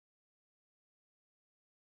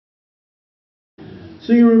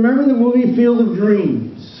So you remember the movie Field of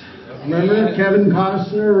Dreams? Remember Kevin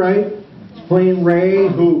Costner, right? He's playing Ray,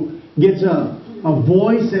 who gets a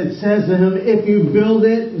voice that says to him, if you build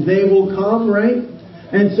it, they will come, right?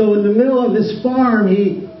 And so in the middle of this farm,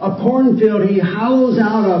 a cornfield, he hollows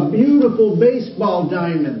out a beautiful baseball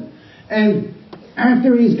diamond. And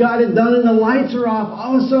after he's got it done and the lights are off,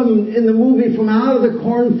 all of a sudden in the movie, from out of the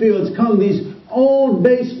cornfields come these old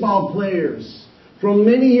baseball players from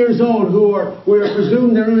many years old who are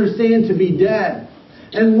presumed to understand to be dead.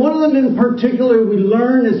 And one of them in particular, we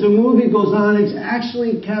learn as the movie goes on, is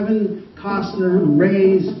actually Kevin Costner,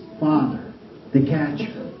 Ray's father, the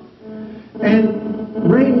catcher.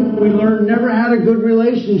 And Ray, we learn, never had a good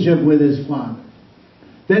relationship with his father.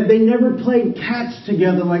 That they never played catch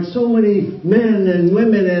together like so many men and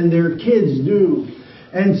women and their kids do.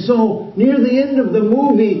 And so, near the end of the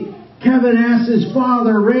movie, Kevin asks his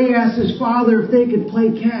father, Ray asks his father if they could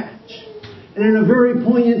play catch. And in a very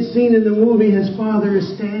poignant scene in the movie, his father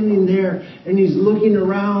is standing there and he's looking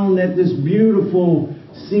around at this beautiful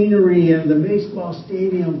scenery and the baseball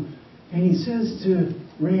stadium. And he says to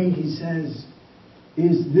Ray, he says,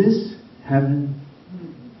 is this heaven?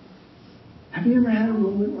 Have you ever had a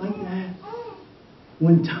moment like that?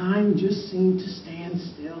 When time just seemed to stand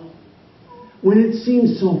still? When it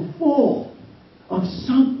seemed so full of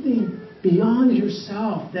something beyond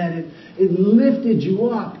yourself that it lifted you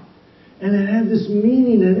up and it had this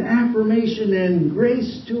meaning and affirmation and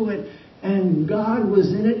grace to it and God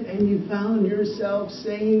was in it and you found yourself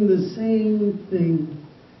saying the same thing.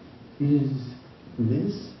 Is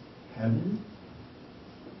this heaven?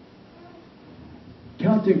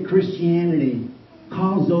 Celtic Christianity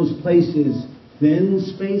calls those places thin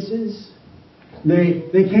spaces. They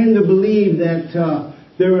came to believe that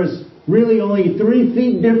there was really only 3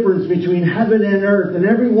 feet difference between heaven and earth. And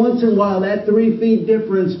every once in a while, that 3 feet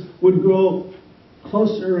difference would grow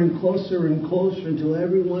closer and closer and closer until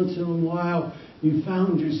every once in a while you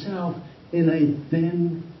found yourself in a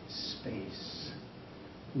thin space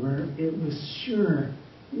where it was sure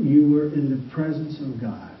you were in the presence of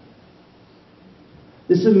God.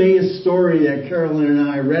 This Emmaus story that Carolyn and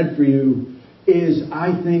I read for you is,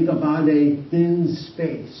 I think, about a thin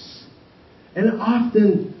space. And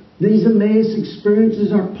often these Emmaus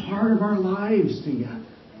experiences are part of our lives together.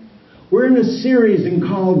 We're in a series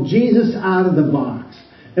called Jesus Out of the Box.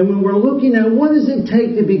 And when we're looking at what does it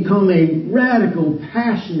take to become a radical,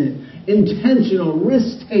 passionate, intentional,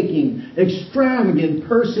 risk-taking, extravagant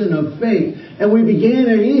person of faith. And we began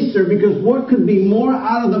at Easter because what could be more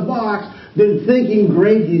out of the box than thinking,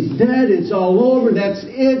 great, he's dead, it's all over, that's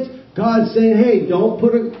it. God's saying, hey, don't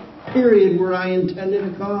put a period where I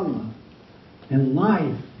intended a comma. And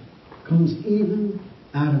life comes even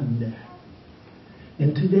out of death.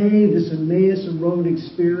 And today, this Emmaus Road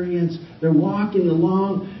experience, they're walking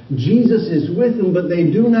along. Jesus is with them, but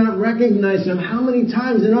they do not recognize him. How many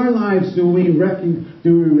times in our lives do we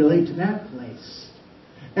relate to that place?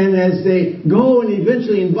 And as they go and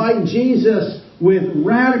eventually invite Jesus with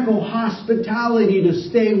radical hospitality to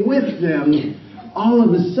stay with them, all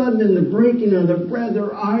of a sudden in the breaking of the bread,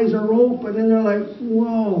 their eyes are open and they're like,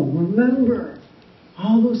 whoa, remember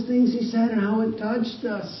all those things he said and how it touched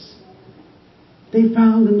us. They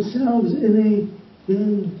found themselves in a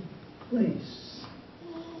thin place.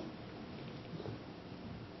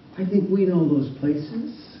 I think we know those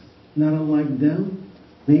places, not unlike them.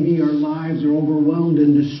 Maybe our lives are overwhelmed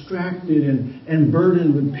and distracted and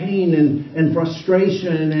burdened with pain and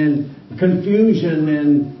frustration and confusion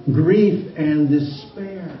and grief and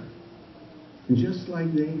despair. Just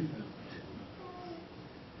like they felt.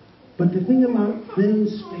 But the thing about thin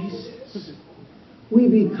spaces, we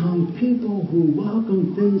become people who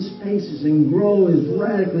welcome thin spaces and grow as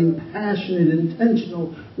radically passionate,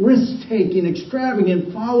 intentional, risk-taking,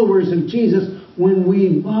 extravagant followers of Jesus when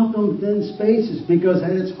we welcome thin spaces. Because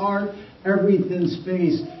at its heart, every thin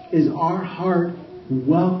space is our heart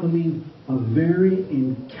welcoming a very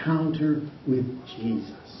encounter with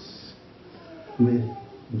Jesus. With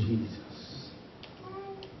Jesus.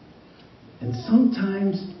 And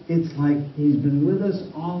sometimes it's like he's been with us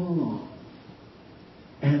all along.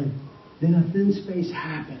 And then a thin space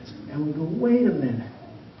happens. And we go, wait a minute.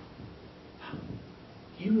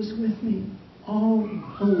 He was with me all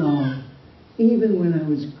along. Even when I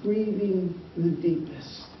was grieving the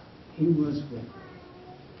deepest, he was with me.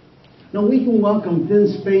 Now we can welcome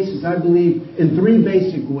thin spaces, I believe, in 3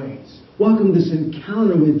 basic ways. Welcome this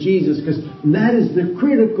encounter with Jesus, because that is the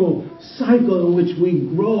critical cycle in which we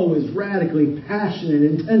grow as radically passionate,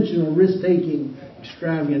 intentional, risk-taking,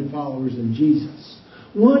 extravagant followers of Jesus.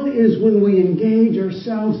 One is when we engage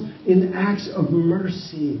ourselves in acts of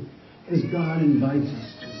mercy as God invites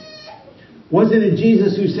us to. Wasn't it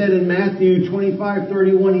Jesus who said in Matthew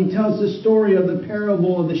 25:31, he tells the story of the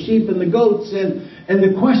parable of the sheep and the goats, and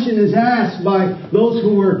the question is asked by those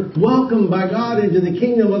who were welcomed by God into the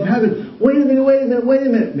kingdom of heaven. Wait a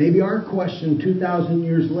minute. Maybe our question 2,000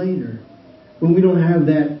 years later, when we don't have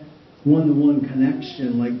that one-to-one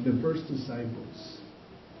connection like the first disciples.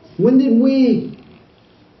 When did we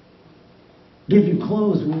give you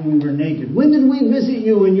clothes when we were naked? When did we visit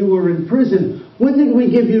you when you were in prison? When did we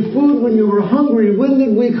give you food when you were hungry? When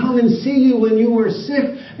did we come and see you when you were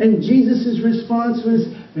sick? And Jesus' response was,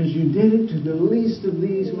 as you did it to the least of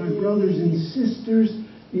these, my brothers and sisters,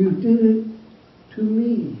 you did it to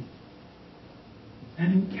me. That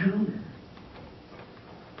encounter.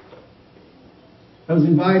 I was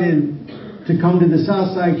invited to come to the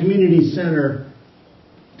Southside Community Center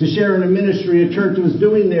to share in a ministry a church was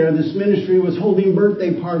doing there. This ministry was holding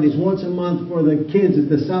birthday parties once a month for the kids at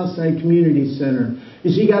the Southside Community Center. You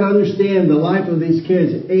see, you got to understand the life of these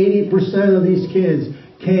kids. 80% of these kids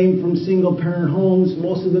came from single-parent homes,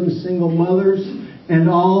 most of them single mothers, and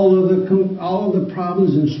all of the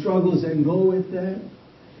problems and struggles that go with that.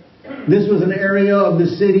 This was an area of the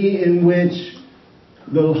city in which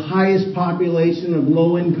the highest population of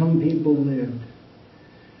low-income people lived.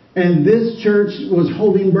 And this church was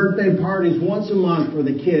holding birthday parties once a month for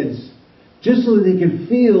the kids, just so that they could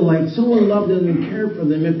feel like someone loved them and cared for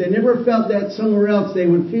them. If they never felt that somewhere else, they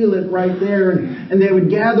would feel it right there. And they would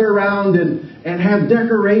gather around and have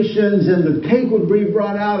decorations, and the cake would be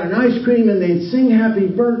brought out, and ice cream, and they'd sing happy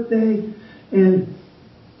birthday. And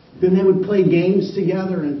then they would play games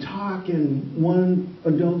together and talk. And one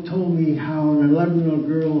adult told me how an 11-year-old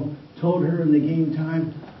girl told her in the game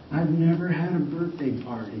time, I've never had a birthday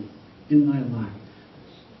party in my life.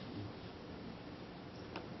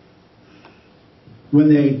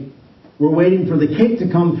 When they were waiting for the cake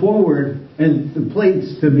to come forward and the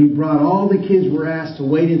plates to be brought, all the kids were asked to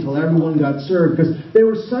wait until everyone got served, because they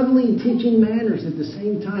were suddenly teaching manners at the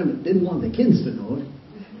same time, but didn't want the kids to know it.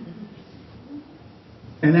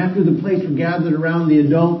 And after the plates were gathered around the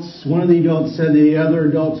adults, one of the adults said to the other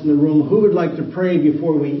adults in the room, who would like to pray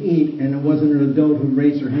before we eat? And it wasn't an adult who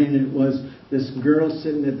raised her hand. It was this girl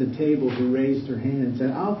sitting at the table who raised her hand and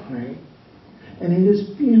said, I'll pray. And in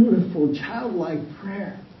this beautiful, childlike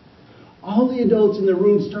prayer, all the adults in the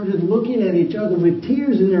room started looking at each other with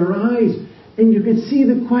tears in their eyes. And you could see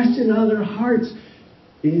the question on their hearts,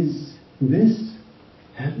 is this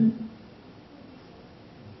heaven?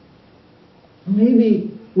 Maybe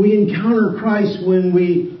we encounter Christ when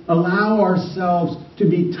we allow ourselves to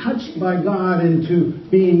be touched by God and to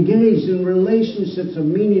be engaged in relationships of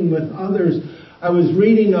meaning with others. I was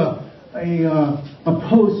reading a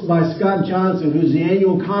post by Scott Johnson, who's the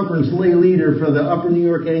annual conference lay leader for the Upper New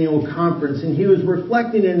York Annual Conference, and he was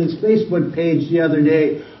reflecting in his Facebook page the other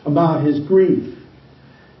day about his grief.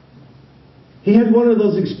 He had one of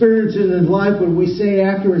those experiences in his life when we say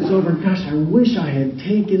after it's over, gosh, I wish I had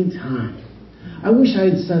taken time. I wish I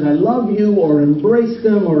had said, I love you, or embraced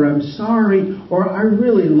them, or I'm sorry, or I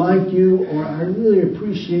really like you, or I really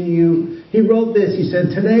appreciate you. He wrote this. He said,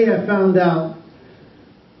 today I found out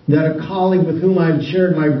that a colleague with whom I have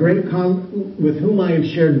shared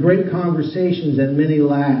great conversations and many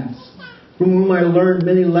laughs, from whom I learned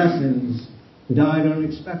many lessons, died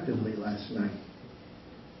unexpectedly last night.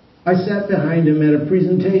 I sat behind him at a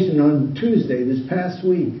presentation on Tuesday this past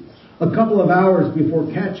week. A couple of hours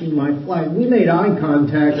before catching my flight, we made eye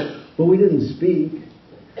contact, but we didn't speak.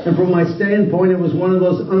 And from my standpoint, it was one of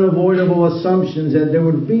those unavoidable assumptions that there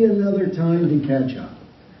would be another time to catch up.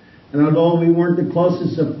 And although we weren't the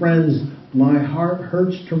closest of friends, my heart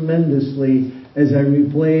hurts tremendously as I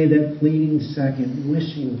replay that fleeting second,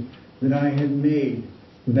 wishing that I had made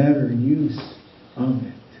better use of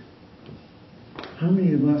it. How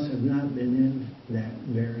many of us have not been in that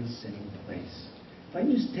very same place? If I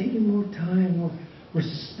just taken more time or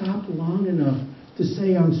stopped long enough to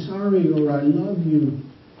say I'm sorry or I love you,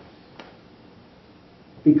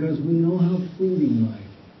 because we know how fleeting life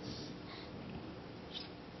is.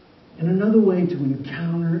 And another way to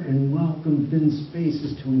encounter and welcome thin space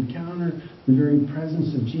is to encounter the very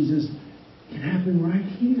presence of Jesus. It can happen right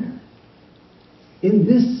here, in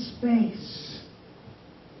this space.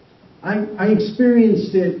 I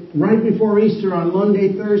experienced it right before Easter on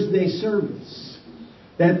Monday, Thursday service.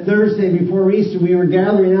 That Thursday before Easter, we were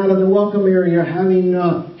gathering out in the welcome area having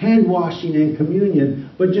hand washing and communion.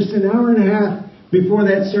 But just an hour and a half before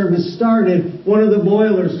that service started, one of the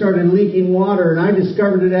boilers started leaking water, and I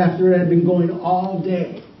discovered it after it had been going all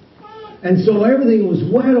day. And so everything was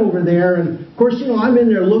wet over there. And of course, I'm in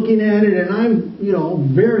there looking at it, and I'm,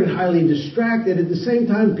 very highly distracted. At the same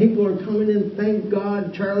time, people are coming in. Thank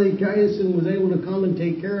God Charlie Kyson was able to come and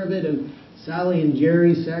take care of it. And Sally and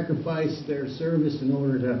Jerry sacrificed their service in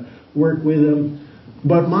order to work with them.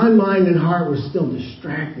 But my mind and heart was still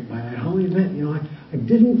distracted by that whole event. I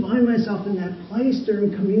didn't find myself in that place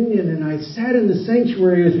during communion, and I sat in the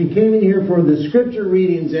sanctuary as we came in here for the scripture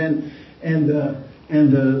readings and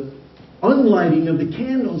the unlighting of the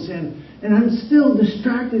candles, and I'm still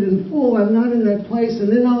distracted and full. I'm not in that place. And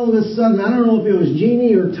then all of a sudden, I don't know if it was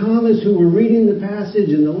Jeannie or Thomas who were reading the passage,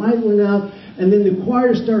 and the light went out, and then the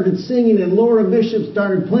choir started singing, and Laura Bishop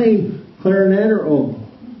started playing clarinet or oboe.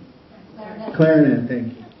 Clarinet,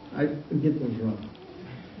 thank you. I get those wrong.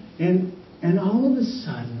 And all of a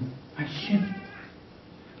sudden, I shifted.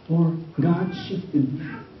 Or God shifted me.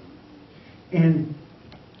 And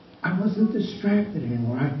I wasn't distracted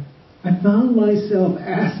anymore. I found myself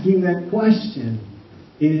asking that question,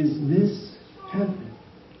 is this heaven?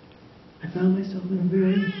 I found myself in a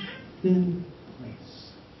very thin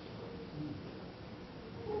place.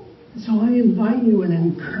 And so I invite you and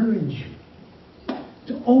encourage you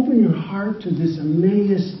to open your heart to this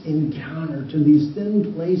Emmaus encounter, to these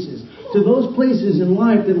thin places, to those places in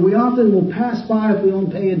life that we often will pass by if we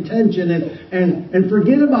don't pay attention and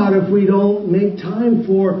forget about if we don't make time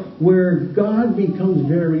for, where God becomes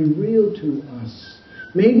very real to us.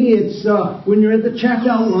 Maybe it's when you're at the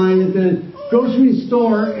checkout line at the grocery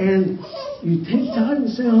store and you take time to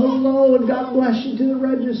say hello and God bless you to the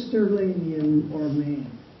register lady or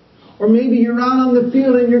man. Or maybe you're out on the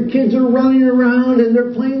field and your kids are running around and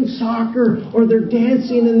they're playing soccer or they're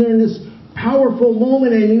dancing and they're in this powerful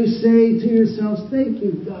moment and you say to yourselves, thank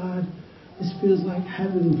you, God. This feels like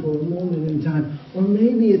heaven for a moment in time. Or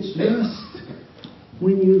maybe it's just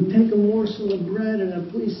when you take a morsel of bread and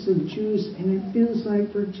a piece of juice and it feels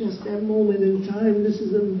like for just that moment in time, this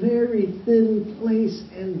is a very thin place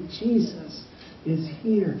and Jesus is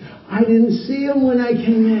here. I didn't see him when I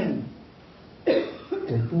came in.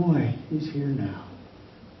 But boy, he's here now.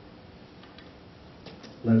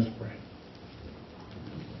 Let us pray.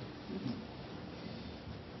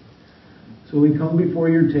 So we come before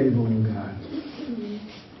your table, oh God.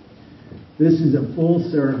 This is a full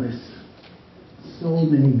service. So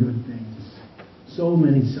many good things. So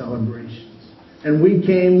many celebrations. And we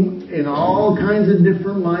came in all kinds of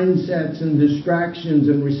different mindsets and distractions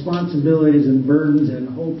and responsibilities and burdens and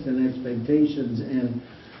hopes and expectations. And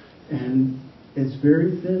it's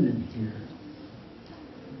very thin in here.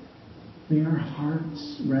 May our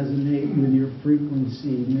hearts resonate with your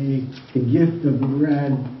frequency. May the gift of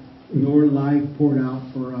bread, your life poured out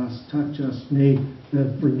for us, touch us. May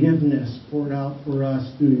the forgiveness poured out for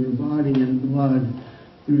us through your body and blood,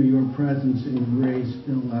 through your presence and grace,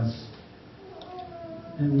 fill us.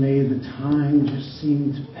 And may the time just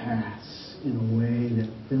seem to pass in a way that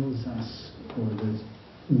fills us for this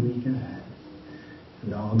week ahead.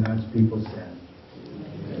 And all God's people said.